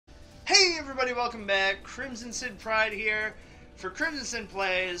everybody, welcome back. Crimson Sid Pride here for Crimson Sid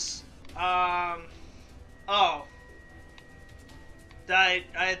Plays. I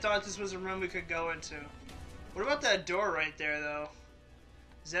thought this was a room we could go into. What about that door right there, though?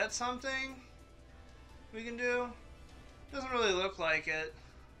 Is that something we can do? Doesn't really look like it.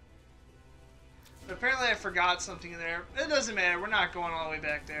 But apparently I forgot something in there. It doesn't matter, we're not going all the way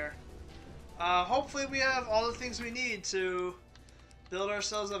back there. Hopefully we have all the things we need to build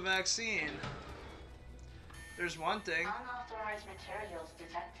ourselves a vaccine. There's one thing. Unauthorized materials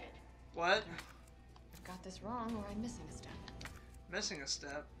detected. What? I've got this wrong, or I'm missing a step. Missing a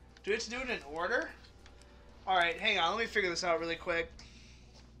step? Do we have to do it in order? Alright, hang on, let me figure this out really quick.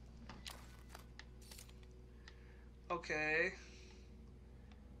 Okay.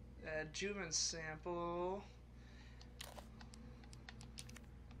 Adjuvant sample.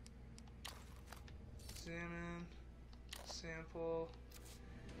 Examine. Sample.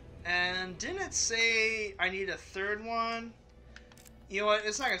 And didn't it say I need a third one? You know what?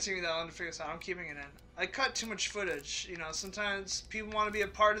 It's not going to take me that long to figure this out. I'm keeping it in. I cut too much footage. You know, sometimes people want to be a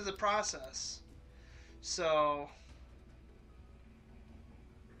part of the process. So...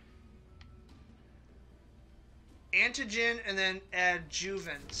 antigen and then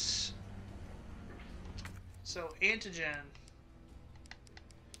adjuvant. So antigen.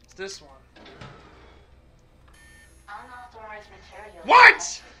 It's this one. Unauthorized materials.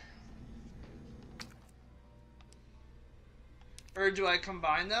 What?! Or do I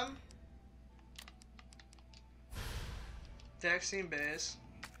combine them? Vaccine base.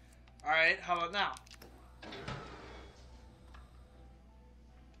 Alright, how about now?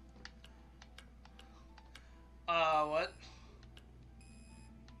 What?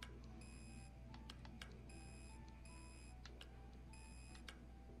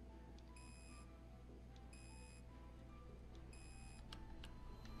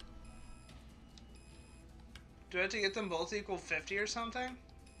 Do I have to get them both equal 50 or something?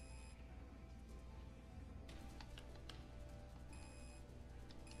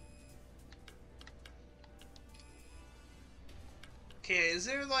 Okay, is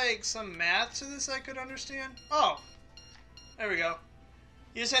there like some math to this I could understand? Oh! There we go.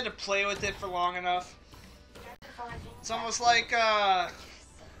 You just had to play with it for long enough. It's almost like,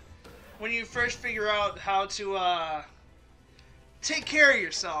 when you first figure out how to, take care of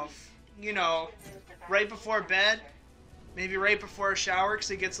yourself. You know, right before bed. Maybe right before a shower because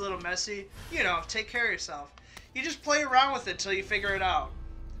it gets a little messy. You know, take care of yourself. You just play around with it till you figure it out.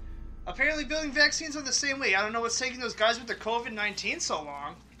 Apparently building vaccines are the same way. I don't know what's taking those guys with the COVID-19 so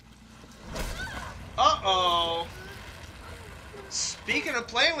long. Uh-oh. Speaking of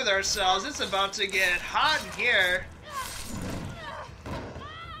playing with ourselves, it's about to get hot in here.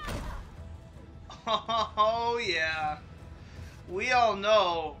 Oh, yeah. We all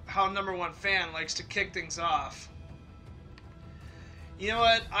know how #1 fan likes to kick things off. You know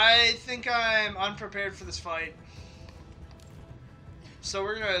what? I think I'm unprepared for this fight. So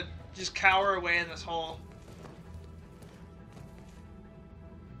we're gonna just cower away in this hole.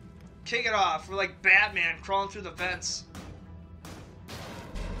 Kick it off. We're like Batman crawling through the vents.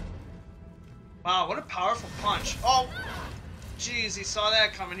 Wow, what a powerful punch. Oh! Jeez, he saw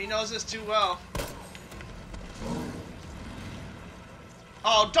that coming. He knows this too well.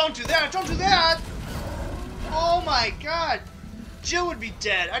 Oh, don't do that! Don't do that! Oh my god! Jill would be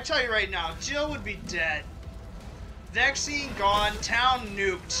dead. I tell you right now, Jill would be dead. Vaccine gone, town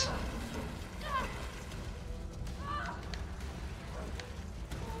nuked.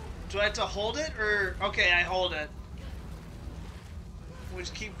 Do I have to hold it, or... okay, I hold it. We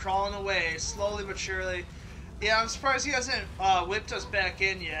just keep crawling away, slowly but surely. Yeah, I'm surprised he hasn't whipped us back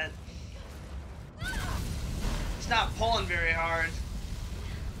in yet. It's not pulling very hard.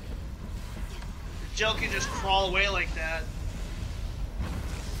 Jill can just crawl away like that.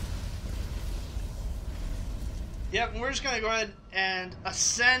 Yep, and we're just gonna go ahead and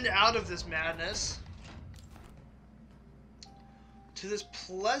ascend out of this madness to this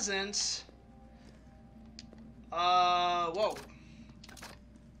pleasant, whoa.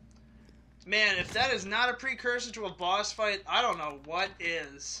 Man, if that is not a precursor to a boss fight, I don't know what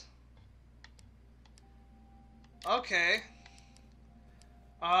is. Okay.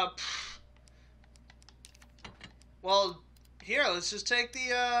 Well, here, let's just take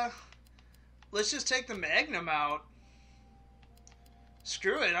the Magnum out.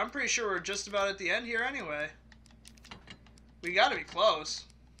 Screw it, I'm pretty sure we're just about at the end here anyway. We gotta be close.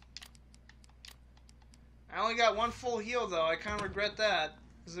 I only got one full heal, though. I kind of regret that.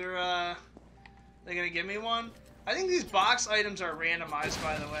 Is there, they gonna give me one? I think these box items are randomized,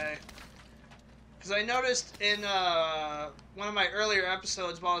 by the way. Because I noticed in one of my earlier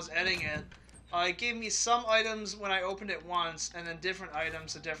episodes while I was editing it, it gave me some items when I opened it once, and then different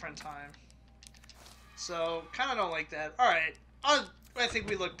items a different time. So, kind of don't like that. Alright, I think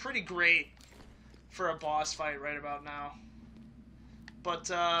we look pretty great for a boss fight right about now.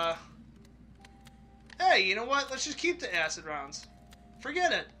 But, hey, you know what? Let's just keep the acid rounds.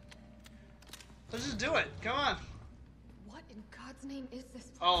 Forget it. Let's just do it. Come on. What in God's name is this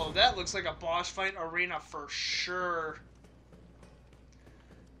place? Oh, that looks like a boss fight arena for sure.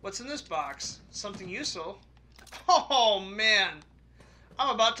 What's in this box? Something useful. Oh, man.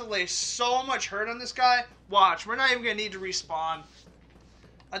 I'm about to lay so much hurt on this guy. Watch, we're not even going to need to respawn.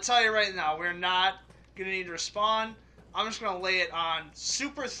 I'll tell you right now, we're not going to need to respawn. I'm just going to lay it on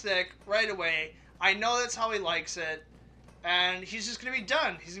super thick right away. I know that's how he likes it. And he's just going to be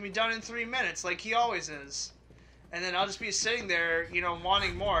done. He's going to be done in 3 minutes like he always is. And then I'll just be sitting there, you know,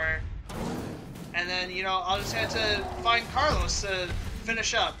 wanting more. And then, you know, I'll just have to find Carlos to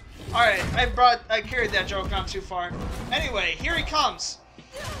finish up. Alright, I carried that joke on too far. Anyway, here he comes.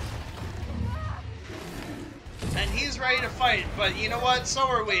 And he's ready to fight, but you know what? So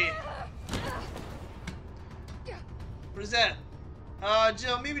are we. What is that?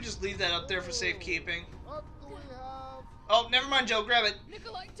 Joe, maybe just leave that up there for safekeeping. Oh, never mind, Joe. Grab it.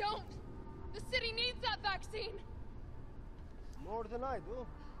 Nikolai, don't! The city needs that vaccine! More than I do.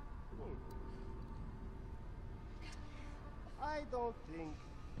 I don't think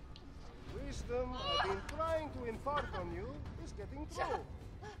wisdom I've been trying to impart on you is getting through.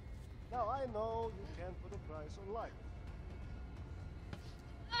 Now I know you can't put a price on life.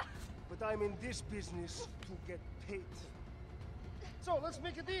 But I'm in this business to get paid. So let's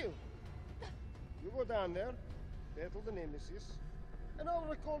make a deal. You go down there, battle the Nemesis, and I'll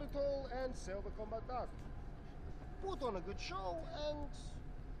record it all and sell the combat art. Put on a good show, and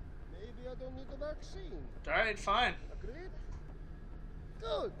maybe I don't need the vaccine. Alright, fine. Agreed?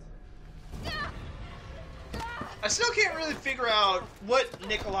 Good. I still can't really figure out what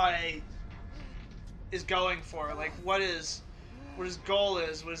Nikolai is going for. Like, what his goal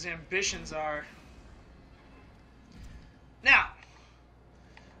is, what his ambitions are. Now,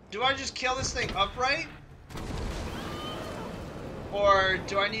 do I just kill this thing upright? Or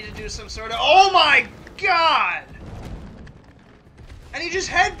do I need to do some sort of... Oh my god! And he just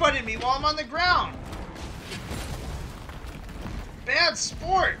headbutted me while I'm on the ground. Bad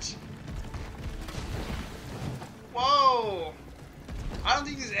sport. Whoa. I don't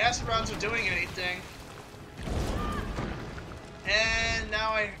think these acid rounds are doing anything. And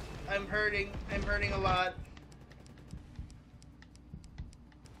now I'm hurting. I'm hurting a lot.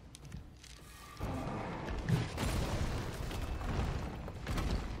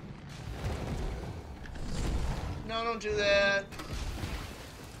 No, don't do that.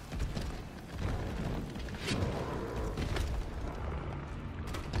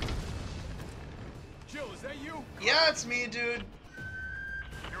 Jill, is that you? Yeah, it's me, dude.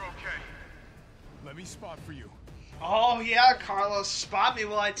 You're okay. Let me spot for you. Oh, yeah, Carlos. Spot me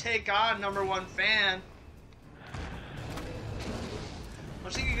while I take on #1 fan. I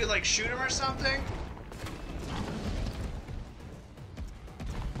think you could, like, shoot him or something.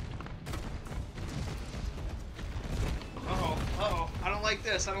 Uh-oh, uh-oh. I don't like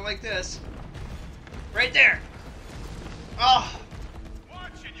this. I don't like this. Right there. Oh.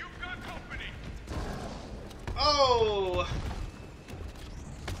 Watch it, you've got company. Oh.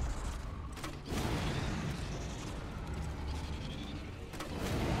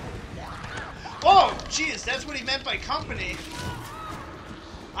 Oh, jeez, that's what he meant by company.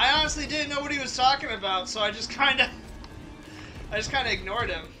 I honestly didn't know what he was talking about, so I just kind of ignored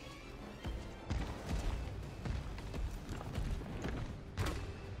him.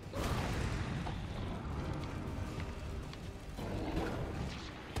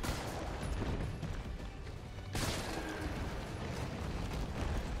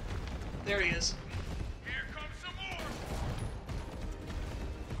 There he is. Here comes some more.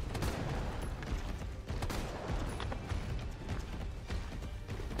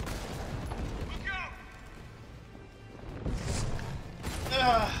 Look out!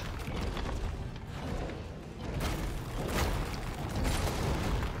 Ugh.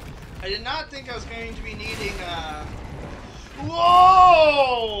 I did not think I was going to be needing,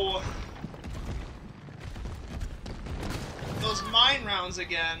 Whoa! Those mine rounds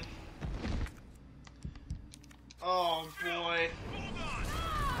again. Oh, boy. Hold on!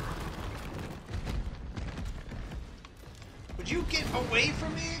 Would you get away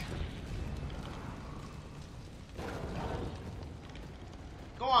from me?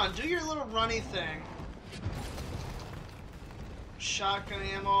 Go on, do your little runny thing. Shotgun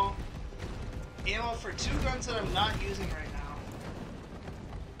ammo. ammo for 2 guns that I'm not using right now.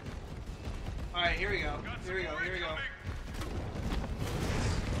 Alright, here we go. Here we go, here we go.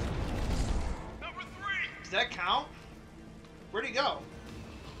 Number 3! Does that count? Where'd he go?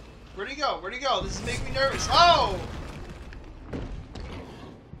 Where'd he go? Where'd he go? This is making me nervous. Oh!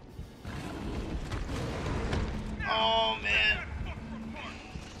 Oh, man.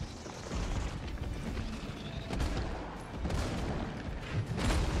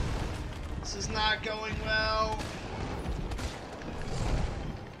 This is not going well.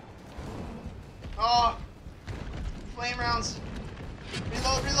 Oh! Flame rounds.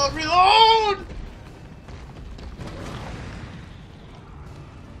 Reload, reload, reload!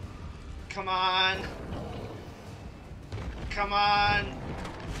 Come on. Come on.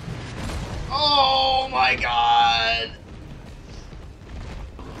 Oh my god!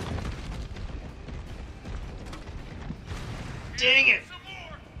 Dang it! Some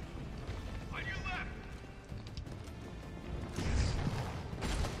more! On your left!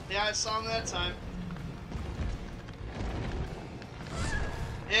 Yeah, I saw him that time.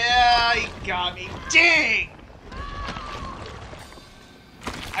 Yeah, he got me. Dang!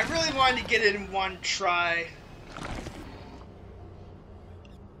 I really wanted to get it in one try.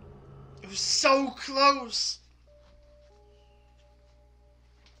 It was so close.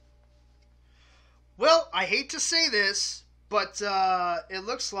 Well, I hate to say this, but it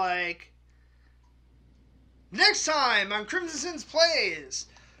looks like next time on Crimson Sins Plays,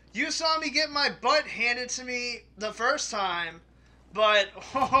 you saw me get my butt handed to me the first time, but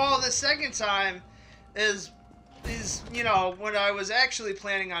the second time is, you know, when I was actually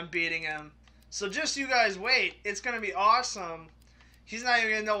planning on beating him. So just you guys wait. It's going to be awesome. He's not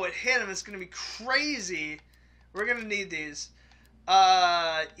even going to know what hit him. It's going to be crazy. We're going to need these.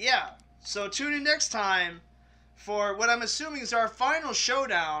 Yeah. So tune in next time for what I'm assuming is our final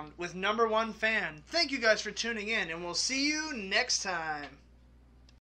showdown with #1 fan. Thank you guys for tuning in, and we'll see you next time.